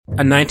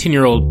a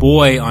 19-year-old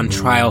boy on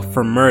trial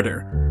for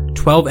murder.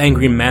 12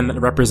 angry men that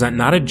represent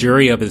not a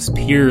jury of his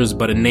peers,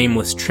 but a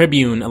nameless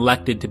tribune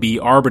elected to be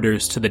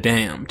arbiters to the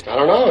damned. I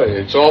don't know,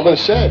 it's all been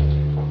said.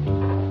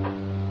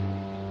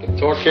 Can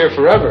talk here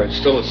forever, it's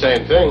still the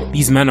same thing.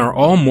 These men are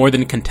all more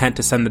than content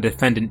to send the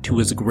defendant to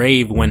his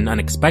grave when,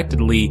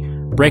 unexpectedly,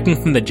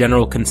 breaking from the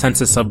general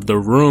consensus of the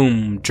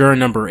room, juror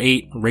number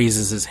 8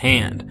 raises his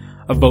hand,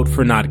 a vote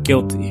for not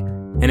guilty.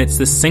 And it's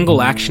this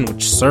single action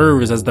which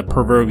serves as the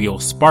proverbial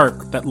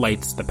spark that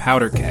lights the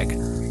powder keg.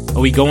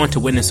 We go on to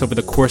witness over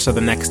the course of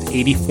the next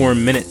 84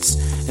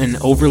 minutes in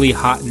an overly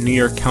hot New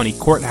York County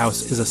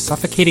courthouse is a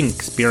suffocating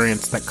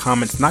experience that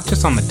comments not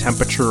just on the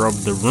temperature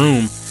of the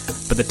room,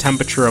 but the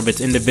temperature of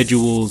its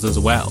individuals as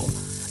well,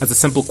 as a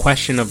simple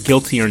question of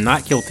guilty or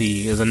not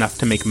guilty is enough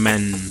to make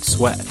men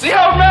sweat. The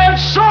old man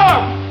saw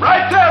him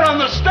right there on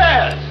the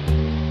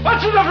stairs.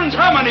 What's the difference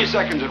how many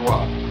seconds it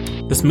was?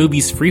 This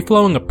movie's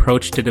free-flowing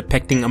approach to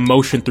depicting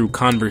emotion through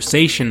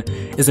conversation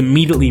is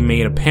immediately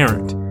made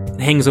apparent.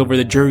 It hangs over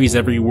the jury's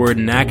every word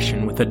and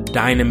action with a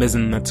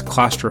dynamism that's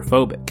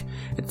claustrophobic.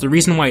 It's the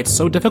reason why it's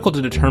so difficult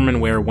to determine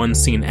where one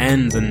scene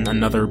ends and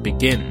another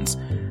begins.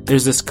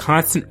 There's this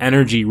constant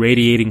energy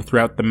radiating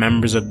throughout the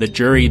members of the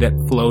jury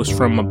that flows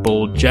from a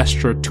bold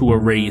gesture to a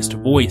raised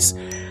voice,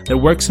 that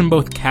works in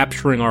both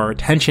capturing our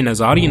attention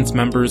as audience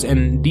members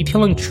and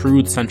detailing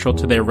truths central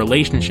to their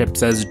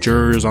relationships as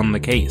jurors on the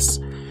case.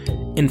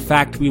 In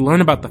fact, we learn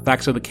about the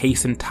facts of the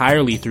case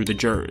entirely through the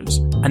jurors.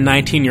 A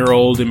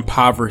 19-year-old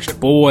impoverished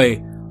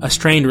boy, a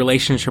strained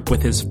relationship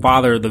with his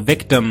father, the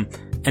victim,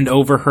 and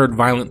overheard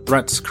violent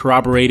threats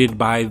corroborated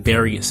by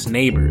various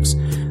neighbors.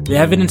 The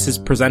evidence is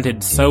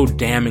presented so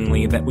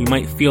damningly that we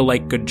might feel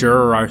like a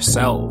juror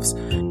ourselves,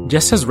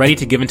 just as ready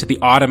to give into the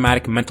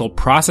automatic mental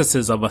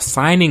processes of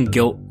assigning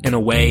guilt in a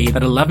way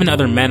that 11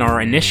 other men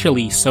are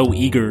initially so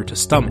eager to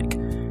stomach.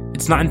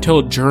 It's not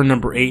until juror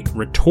number 8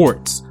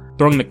 retorts,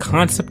 throwing the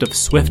concept of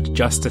swift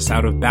justice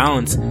out of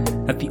balance,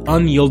 that the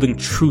unyielding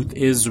truth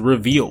is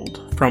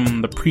revealed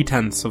from the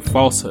pretense of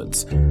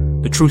falsehoods.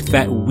 The truth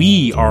that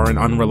we are an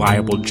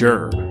unreliable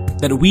juror,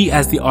 that we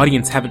as the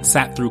audience haven't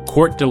sat through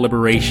court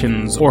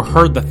deliberations or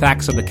heard the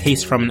facts of the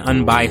case from an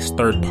unbiased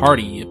third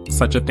party, if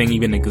such a thing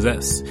even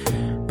exists.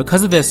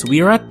 Because of this,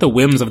 we are at the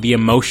whims of the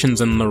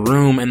emotions in the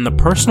room and the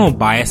personal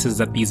biases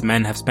that these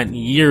men have spent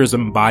years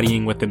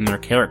embodying within their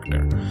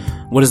character.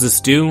 What does this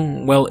do?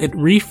 Well, it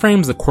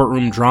reframes the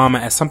courtroom drama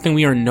as something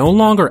we are no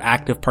longer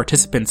active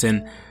participants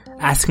in,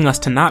 asking us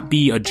to not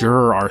be a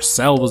juror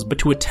ourselves, but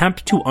to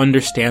attempt to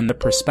understand the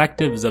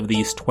perspectives of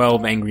these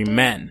 12 angry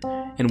men,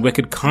 in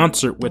wicked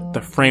concert with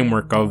the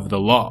framework of the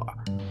law.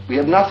 We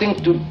have nothing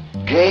to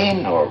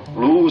gain or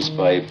lose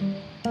by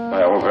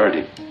our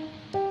verdict.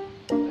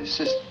 This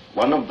is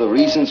one of the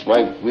reasons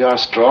why we are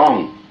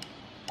strong.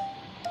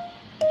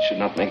 We should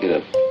not make it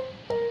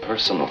a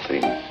personal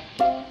thing.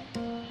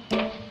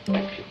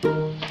 Thank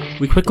you.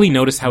 We quickly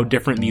notice how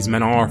different these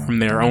men are from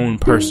their own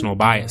personal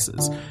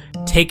biases.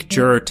 Take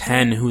Juror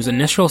 10, whose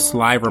initial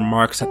sly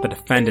remarks at the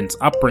defendant's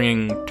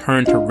upbringing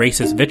turn to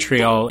racist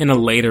vitriol in a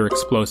later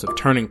explosive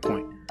turning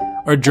point.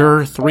 Or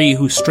Juror 3,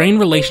 whose strained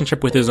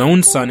relationship with his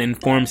own son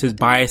informs his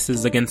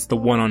biases against the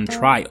one on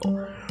trial.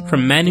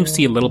 From men who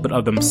see a little bit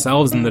of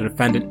themselves in the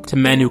defendant to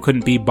men who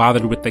couldn't be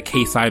bothered with the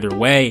case either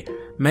way,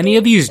 many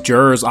of these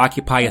jurors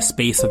occupy a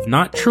space of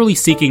not truly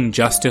seeking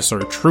justice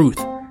or truth,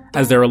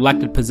 as their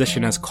elected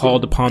position has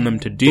called upon them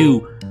to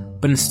do,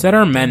 but instead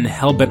are men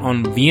hell-bent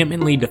on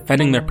vehemently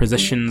defending their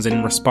positions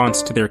in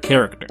response to their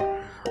character,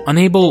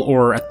 unable,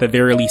 or at the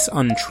very least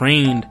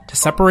untrained, to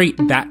separate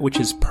that which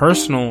is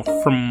personal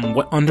from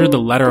what under the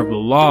letter of the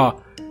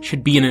law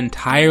should be an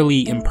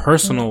entirely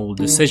impersonal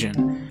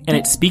decision. And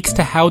it speaks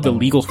to how the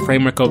legal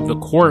framework of the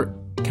court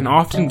can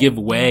often give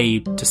way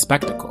to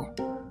spectacle.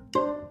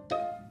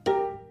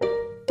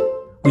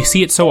 We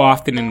see it so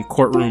often in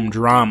courtroom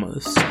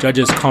dramas,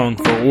 judges calling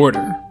for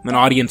order, an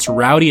audience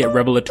rowdy at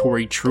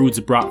revelatory truths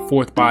brought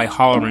forth by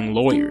hollering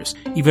lawyers,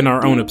 even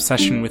our own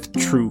obsession with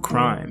true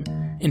crime.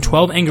 In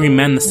 12 Angry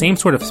Men, the same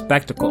sort of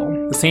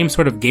spectacle, the same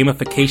sort of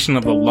gamification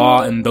of the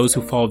law and those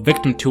who fall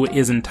victim to it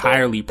is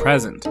entirely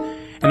present.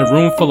 In a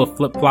room full of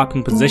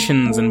flip-flopping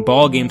positions and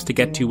ball games to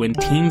get to, and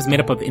teams made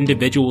up of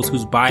individuals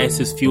whose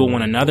biases fuel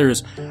one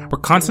another's, we're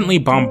constantly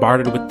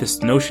bombarded with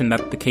this notion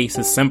that the case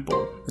is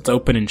simple, it's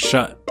open and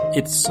shut,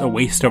 it's a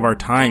waste of our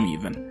time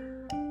even.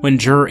 When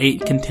Juror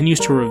 8 continues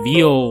to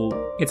reveal,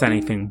 it's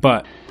anything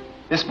but.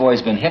 This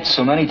boy's been hit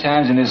so many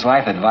times in his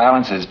life that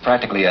violence is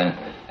practically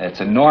it's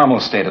a normal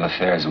state of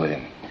affairs with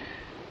him.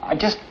 I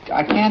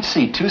can't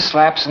see 2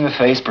 slaps in the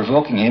face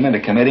provoking him into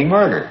committing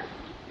murder.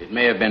 It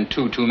may have been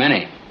too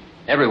many.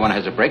 Everyone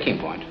has a breaking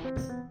point.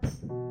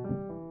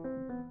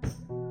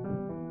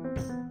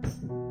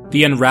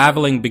 The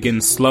unraveling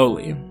begins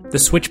slowly. The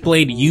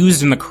switchblade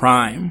used in the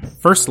crime,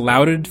 first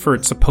lauded for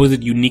its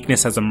supposed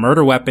uniqueness as a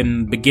murder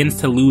weapon, begins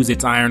to lose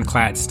its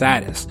ironclad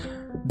status.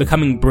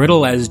 becoming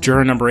brittle as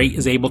juror number 8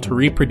 is able to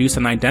reproduce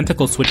an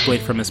identical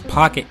switchblade from his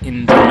pocket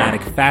in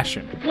dramatic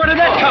fashion. Where did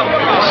that come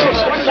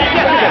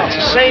from? It's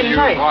the same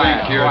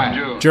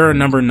night. Juror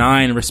number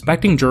 9,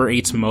 respecting juror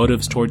 8's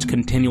motives towards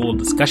continual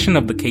discussion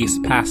of the case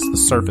past the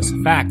surface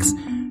facts,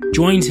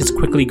 joins his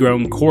quickly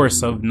growing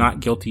chorus of not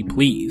guilty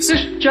pleas.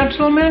 This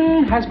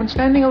gentleman has been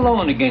standing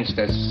alone against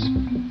us.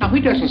 Now, he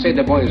doesn't say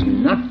the boy is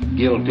not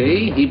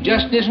guilty, he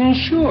just isn't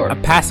sure. A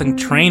passing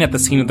train at the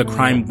scene of the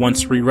crime,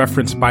 once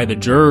re-referenced by the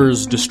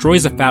jurors,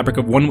 destroys the fabric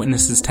of one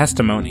witness's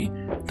testimony.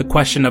 The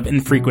question of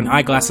infrequent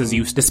eyeglasses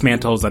use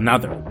dismantles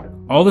another.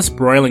 All this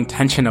broiling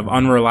tension of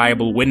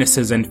unreliable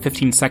witnesses and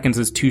 15 seconds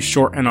is too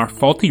short, and our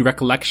faulty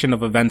recollection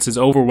of events is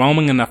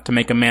overwhelming enough to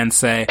make a man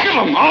say, "Kill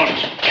him,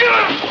 Holmes! Kill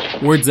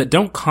him!" Words that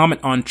don't comment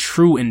on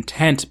true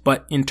intent,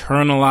 but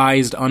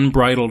internalized,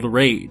 unbridled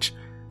rage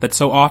that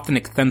so often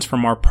extends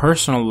from our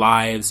personal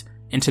lives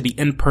into the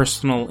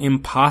impersonal,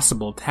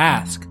 impossible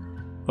task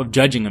of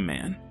judging a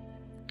man.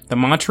 The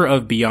mantra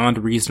of beyond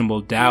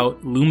reasonable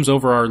doubt looms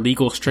over our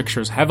legal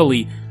strictures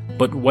heavily,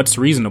 but what's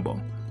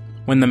reasonable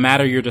when the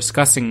matter you're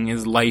discussing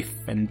is life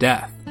and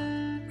death?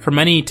 For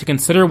many, to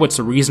consider what's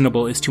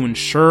reasonable is to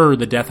ensure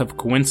the death of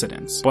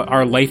coincidence, but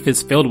our life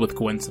is filled with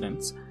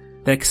coincidence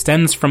that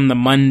extends from the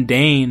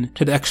mundane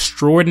to the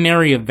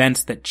extraordinary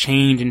events that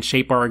change and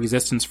shape our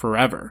existence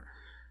forever.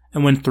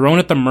 And when thrown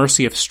at the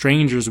mercy of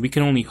strangers, we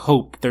can only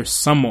hope there's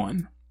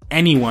someone,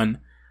 anyone,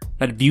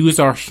 that views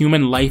our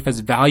human life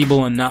as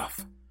valuable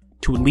enough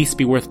to at least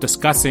be worth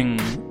discussing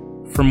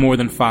for more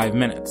than 5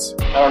 minutes.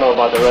 I don't know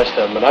about the rest of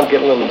them, but I'm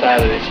getting a little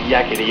tired of this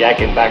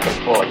yakety-yakking back and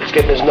forth. It's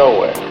getting us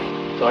nowhere.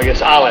 So I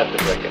guess I'll have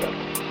to break it up.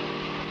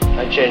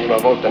 I changed my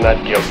vote to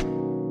not guilty.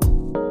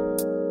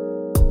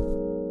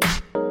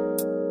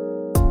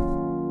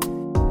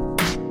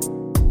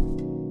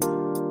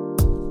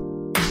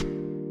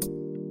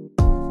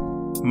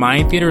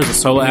 Mind Theater is a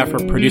solo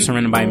effort produced and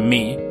written by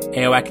me,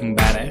 Eo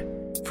Akingbade.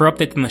 For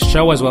updates on the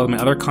show as well as my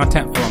other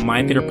content, follow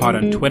Mind Theater Pod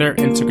on Twitter,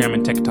 Instagram,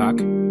 and TikTok.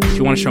 If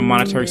you want to show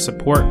monetary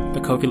support,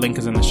 the Ko-fi link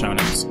is in the show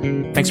notes.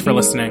 Thanks for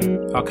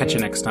listening. I'll catch you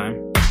next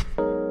time.